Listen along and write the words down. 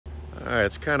Alright,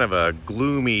 it's kind of a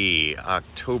gloomy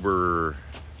October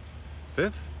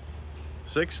 5th?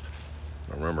 6th?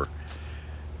 I don't remember.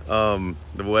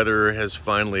 The weather has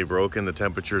finally broken. The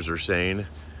temperatures are sane.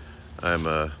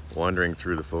 I'm wandering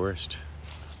through the forest.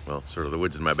 Well, sort of the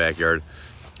woods in my backyard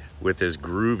with this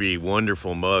groovy,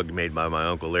 wonderful mug made by my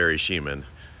Uncle Larry Sheeman.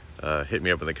 Hit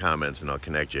me up in the comments and I'll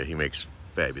connect you. He makes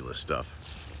fabulous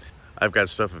stuff. I've got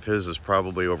stuff of his that's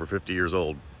probably over 50 years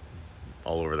old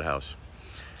all over the house.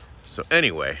 So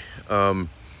anyway,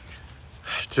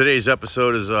 today's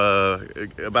episode is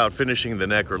about finishing the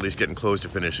neck, or at least getting close to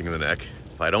finishing the neck.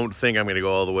 I don't think I'm going to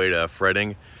go all the way to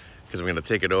fretting, because I'm going to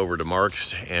take it over to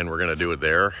Mark's and we're going to do it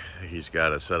there. He's got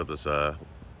to set up this,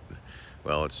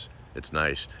 well, it's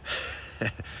nice.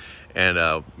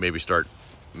 And maybe start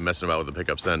messing about with the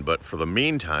pickups then. But for the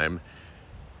meantime,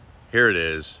 here it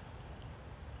is.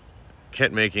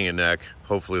 Kent making a neck,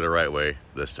 hopefully the right way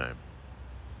this time.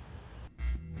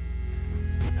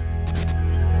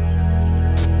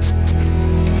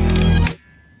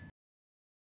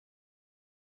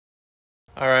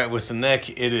 All right, with the neck,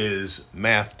 it is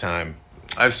math time.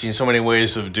 I've seen so many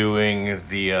ways of doing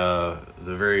the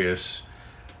various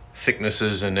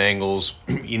thicknesses and angles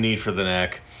you need for the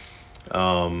neck.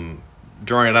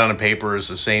 Drawing it out on paper is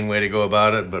the sane way to go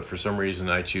about it, but for some reason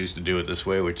I choose to do it this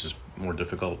way, which is more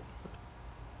difficult,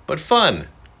 but fun.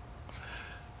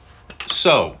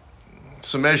 So,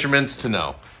 some measurements to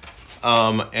know.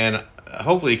 And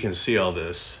hopefully you can see all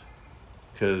this,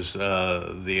 because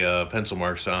the pencil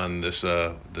marks on this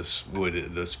this wood,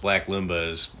 this black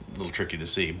limba, is a little tricky to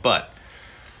see. But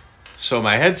so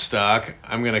my headstock,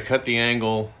 I'm going to cut the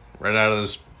angle right out of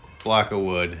this block of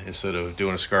wood instead of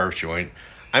doing a scarf joint.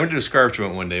 I'm going to do a scarf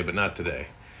joint one day, but not today.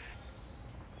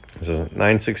 So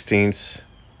 9/16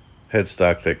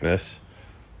 headstock thickness,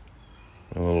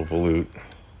 a little volute.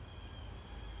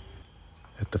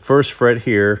 At the first fret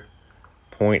here,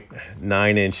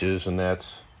 0.9 inches, and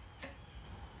that's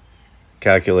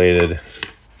calculated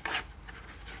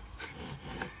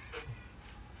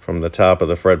from the top of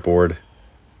the fretboard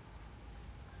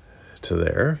to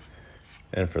there.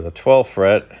 And for the 12th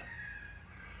fret,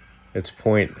 it's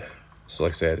so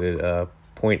like I said,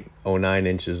 0.09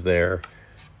 inches there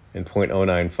and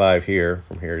 0.095 here,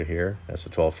 from here to here. That's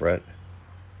the 12th fret.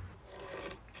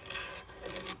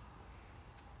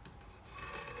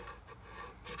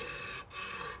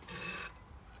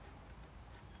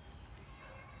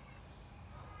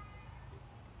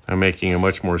 I'm making a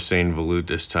much more sane volute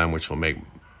this time, which will make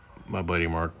my buddy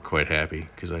Mark quite happy,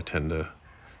 because I tend to,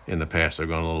 in the past, I've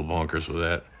gone a little bonkers with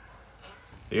that.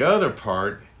 The other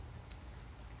part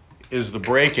is the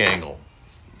break angle.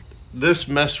 This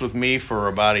messed with me for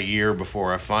about a year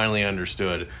before I finally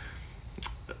understood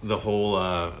the whole,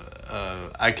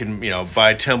 I can,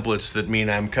 buy templates that mean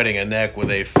I'm cutting a neck with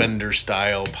a fender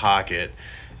style pocket,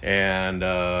 and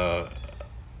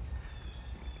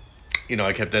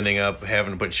I kept ending up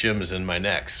having to put shims in my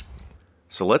necks.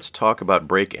 So let's talk about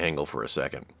break angle for a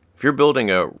second. If you're building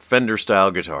a Fender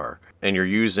style guitar and you're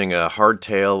using a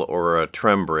hardtail or a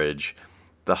trem bridge,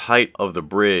 the height of the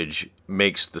bridge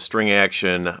makes the string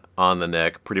action on the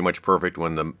neck pretty much perfect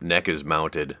when the neck is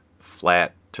mounted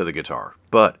flat to the guitar.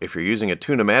 But if you're using a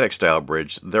tune-o-matic style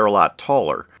bridge, they're a lot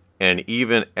taller. And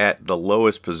even at the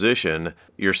lowest position,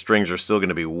 your strings are still going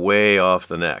to be way off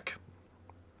the neck.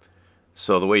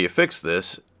 So the way you fix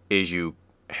this is you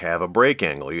have a break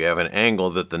angle. You have an angle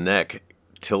that the neck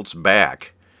tilts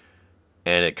back,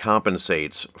 and it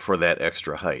compensates for that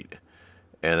extra height.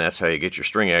 And that's how you get your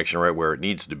string action right where it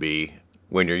needs to be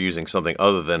when you're using something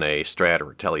other than a Strat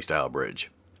or Tele style bridge.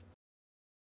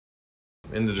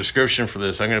 In the description for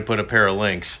this, I'm going to put a pair of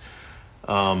links.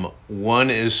 One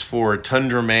is for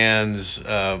Tundra Man's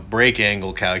break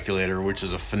angle calculator, which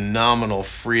is a phenomenal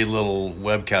free little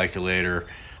web calculator.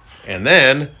 And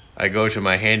then I go to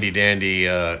my handy dandy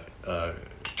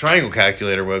triangle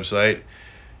calculator website,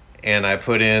 and I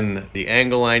put in the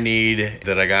angle I need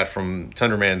that I got from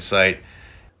Tundra Man's site.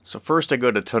 So first I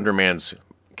go to Tundra Man's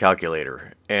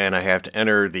calculator, and I have to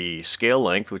enter the scale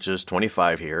length, which is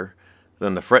 25 here,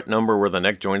 then the fret number where the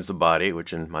neck joins the body,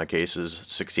 which in my case is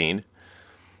 16,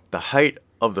 the height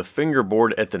of the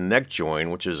fingerboard at the neck join,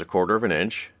 which is 1/4 of an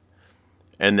inch,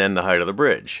 and then the height of the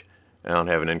bridge. I don't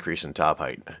have an increase in top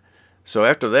height. So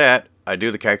after that, I do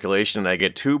the calculation and I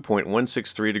get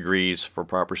 2.163 degrees for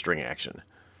proper string action.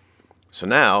 So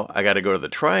now I got to go to the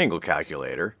triangle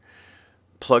calculator,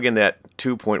 plug in that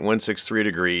 2.163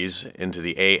 degrees into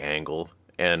the A angle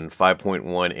and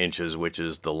 5.1 inches, which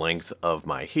is the length of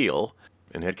my heel,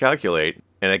 and hit calculate.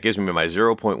 And it gives me my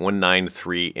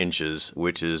 0.193 inches,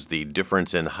 which is the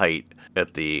difference in height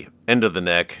at the end of the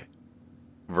neck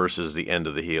versus the end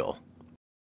of the heel.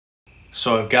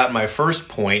 So I've got my first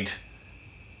point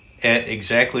at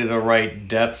exactly the right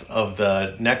depth of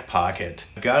the neck pocket.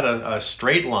 I've got a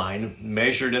straight line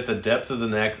measured at the depth of the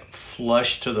neck,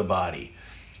 flush to the body.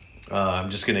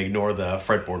 I'm just going to ignore the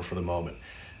fretboard for the moment.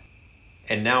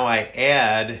 And now I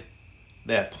add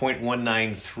that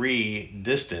 0.193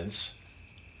 distance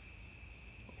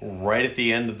right at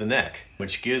the end of the neck,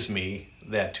 which gives me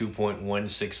that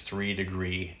 2.163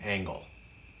 degree angle.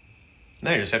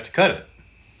 Now you just have to cut it.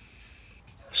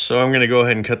 So I'm going to go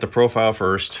ahead and cut the profile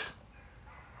first,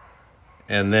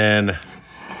 and then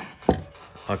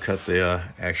I'll cut the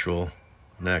actual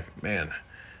neck. Man,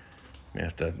 I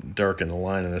have to darken the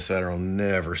line on this side or I'll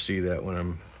never see that when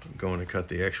I'm going to cut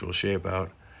the actual shape out.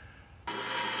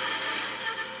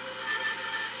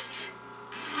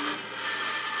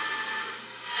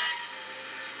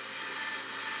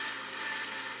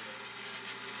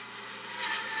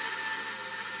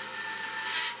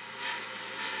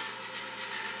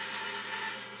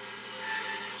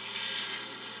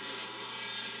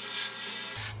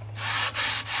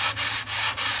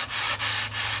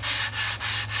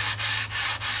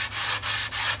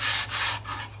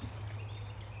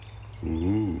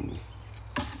 Ooh.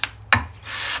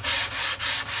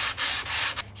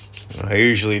 What I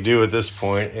usually do at this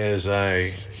point is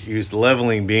I use the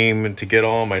leveling beam to get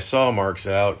all my saw marks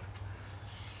out,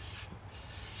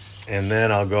 and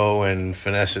then I'll go and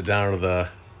finesse it down to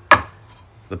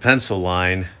the pencil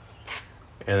line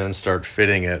and then start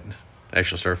fitting it.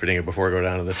 Actually start fitting it before I go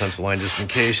down to the pencil line just in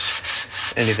case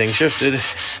anything shifted.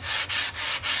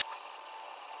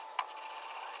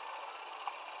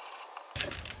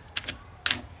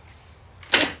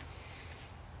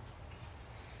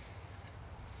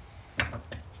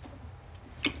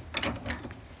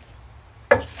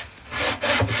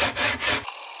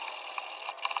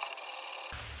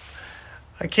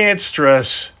 I can't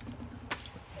stress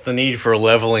the need for a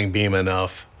leveling beam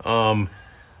enough.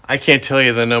 I can't tell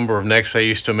you the number of necks I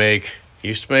used to make,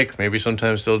 maybe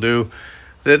sometimes still do,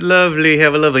 that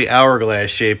have a lovely hourglass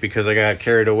shape because I got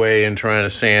carried away in trying to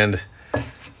sand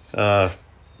to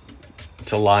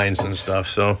lines and stuff.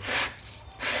 So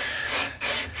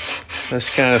this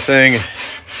kind of thing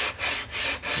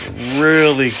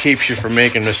really keeps you from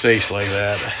making mistakes like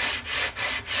that.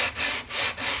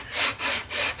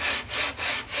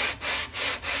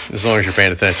 As long as you're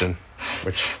paying attention,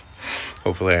 which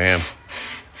hopefully I am.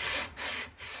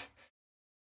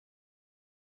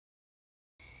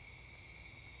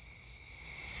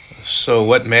 So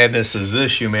what madness is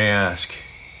this, you may ask?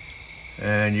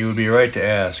 And you would be right to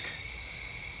ask.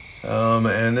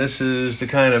 And this is the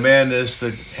kind of madness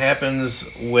that happens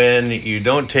when you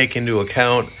don't take into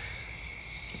account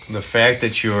the fact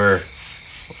that your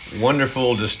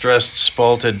wonderful, distressed,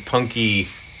 spalted, punky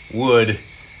wood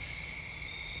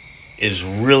is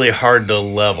really hard to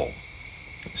level.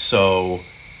 So,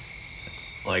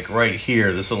 like right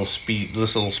here, this little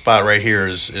spot right here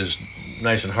is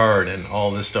nice and hard, and all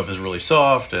this stuff is really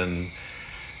soft, and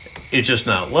it's just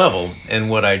not level. And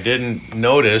what I didn't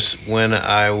notice when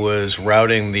I was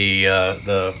routing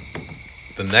the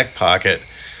neck pocket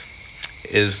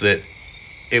is that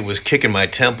it was kicking my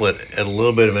template at a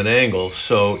little bit of an angle.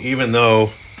 So even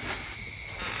though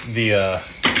the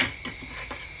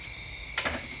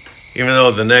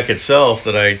neck itself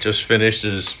that I just finished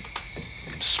is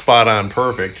spot on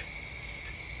perfect,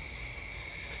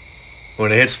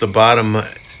 when it hits the bottom,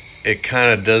 it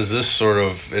kind of does this sort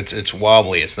of, it's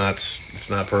wobbly. It's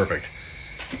not perfect.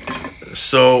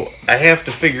 So I have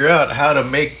to figure out how to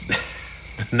make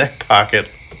the neck pocket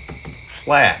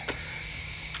flat.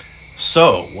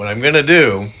 So what I'm gonna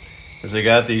do is I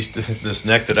got this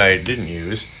neck that I didn't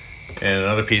use, and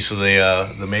another piece of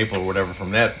the maple or whatever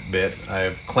from that bit.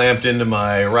 I've clamped into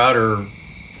my router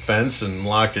fence and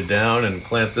locked it down, and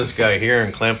clamped this guy here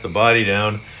and clamped the body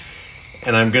down.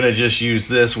 And I'm gonna just use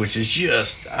this, which is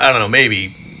just, I don't know,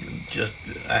 maybe just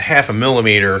a half a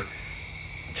millimeter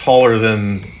taller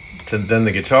than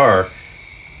the guitar,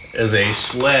 as a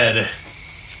sled.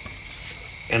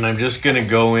 And I'm just gonna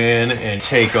go in and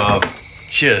take off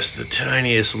just the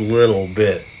tiniest little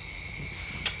bit,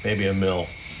 maybe a mil,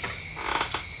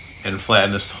 and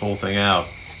flatten this whole thing out.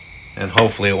 And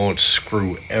hopefully it won't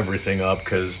screw everything up,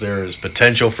 because there is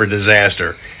potential for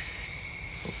disaster.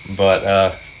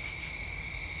 But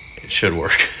it should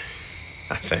work,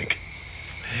 I think.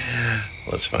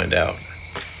 Let's find out.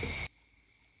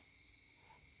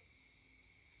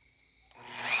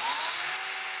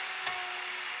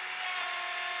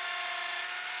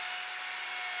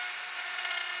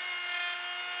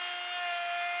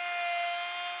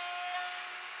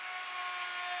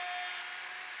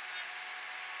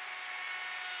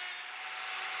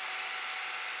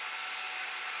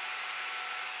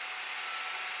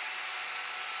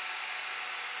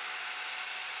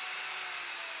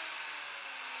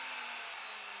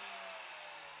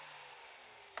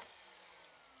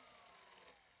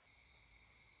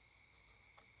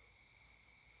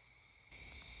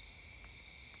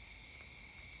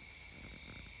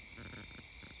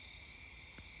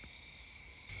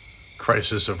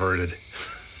 Crisis averted.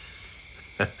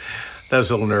 That was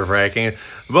a little nerve-wracking.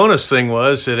 The bonus thing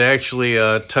was it actually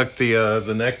tucked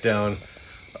the neck down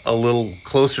a little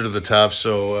closer to the top,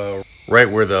 so right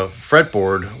where the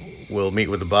fretboard will meet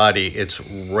with the body, it's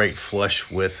right flush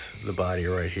with the body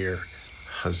right here.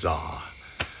 Huzzah.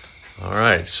 All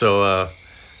right, so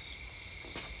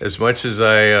as much as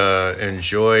I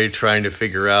enjoy trying to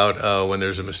figure out when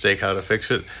there's a mistake how to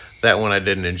fix it, that one I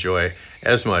didn't enjoy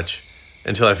as much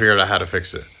until I figured out how to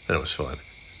fix it. Then it was fun.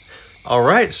 All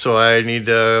right, so I need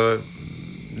to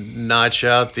notch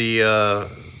out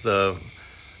the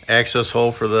access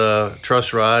hole for the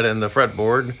truss rod and the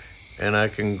fretboard, and I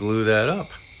can glue that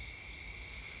up.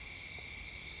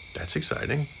 That's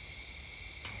exciting.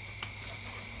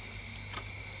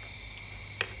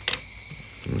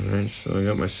 All right, so I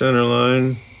got my center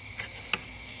line.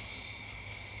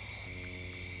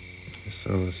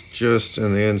 So it's just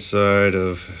on the inside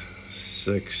of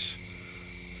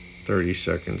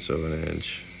 6/32 of an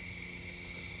inch.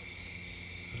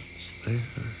 That's there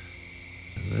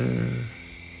and there.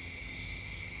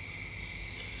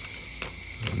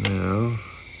 And now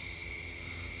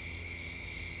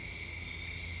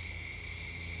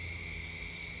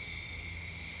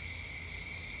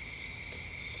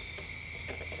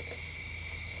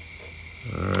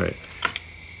all right,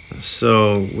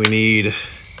 so we need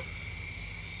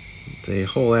the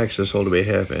whole access hole to be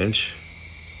 1/2 inch.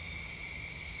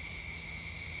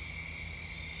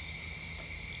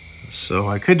 So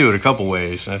I could do it a couple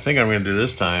ways. I think I'm going to do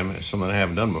this time, something I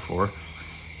haven't done before,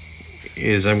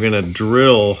 is I'm going to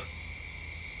drill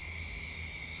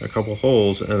a couple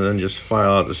holes and then just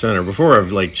file out the center. Before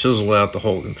I've like chiseled out the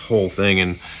whole thing,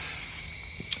 and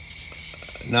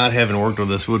not having worked with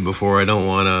this wood before, I don't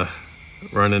want to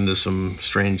run into some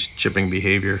strange chipping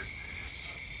behavior.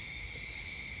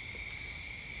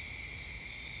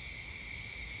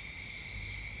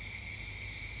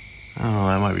 I don't know,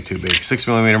 that might be too big.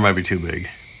 6mm might be too big.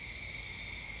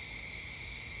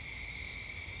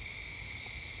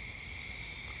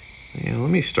 Yeah, let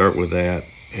me start with that,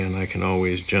 and I can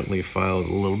always gently file it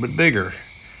a little bit bigger.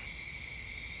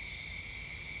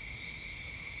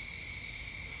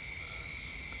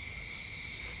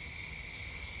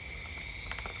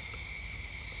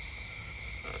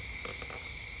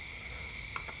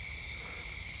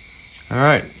 All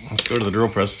right, let's go to the drill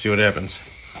press and see what happens.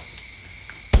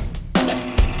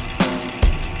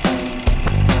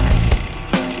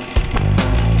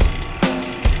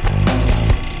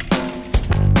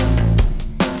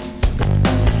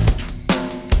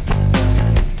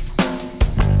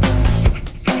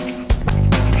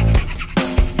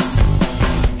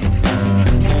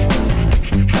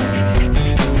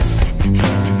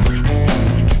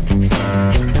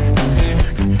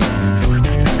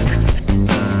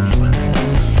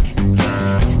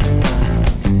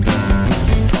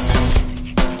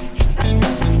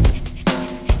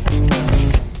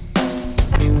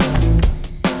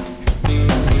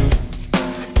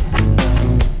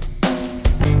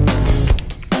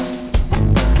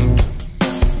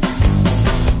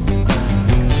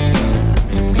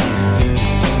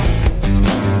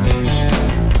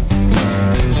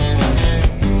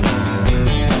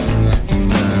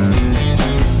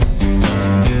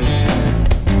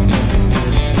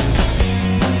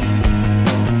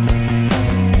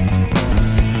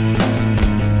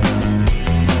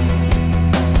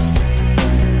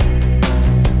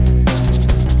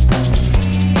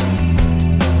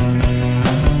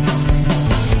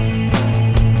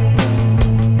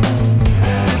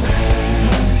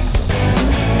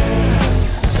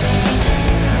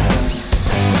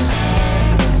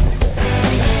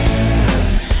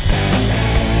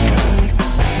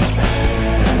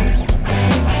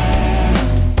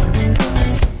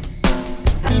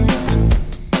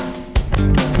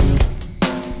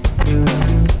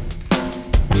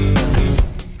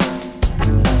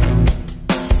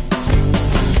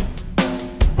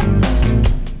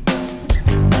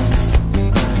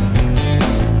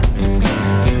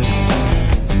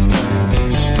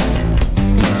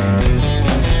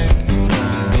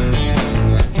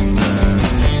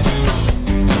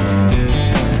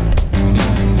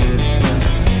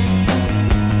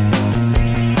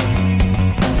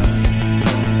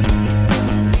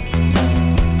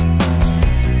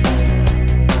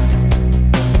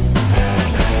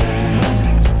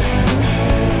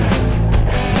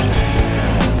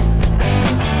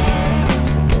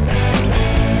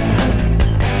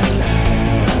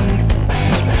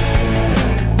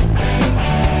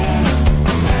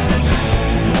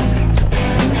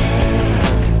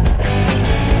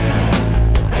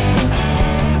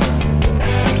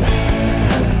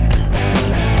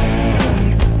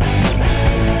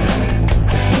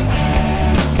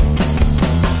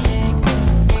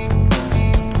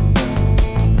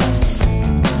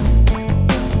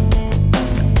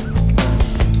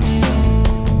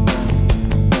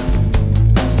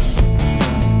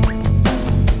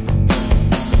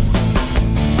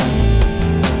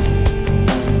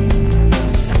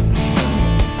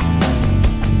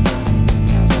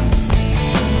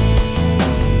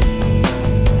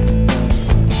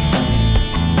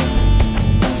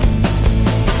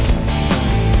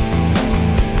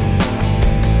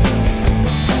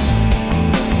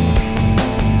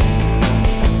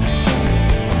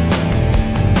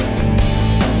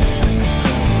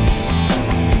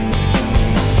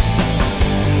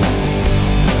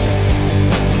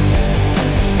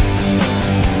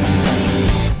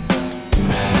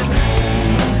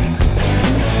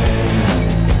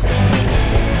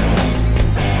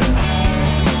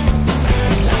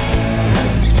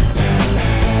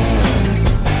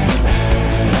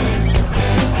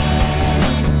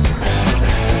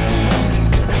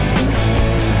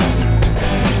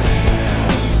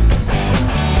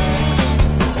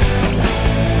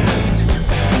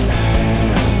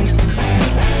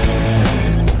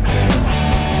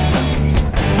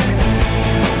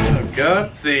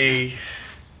 got the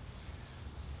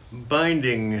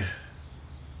binding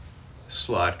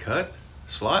slot cut,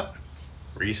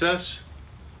 recess,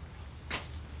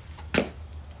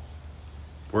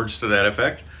 words to that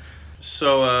effect.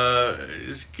 So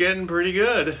it's getting pretty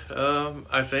good.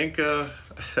 I think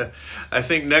I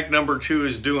think neck number 2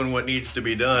 is doing what needs to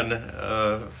be done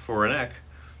for a neck.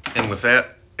 And with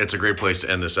that, it's a great place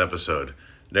to end this episode.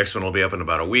 Next one will be up in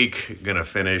about a week. Gonna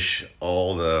finish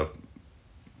all the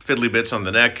fiddly bits on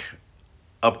the neck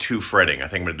up to fretting. I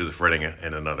think I'm gonna do the fretting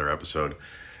in another episode.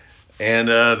 And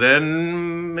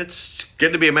then it's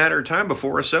getting to be a matter of time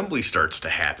before assembly starts to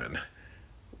happen,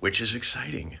 which is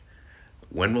exciting.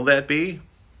 When will that be?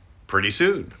 Pretty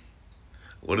soon.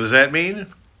 What does that mean?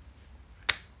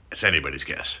 It's anybody's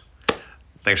guess.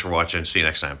 Thanks for watching. See you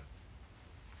next time.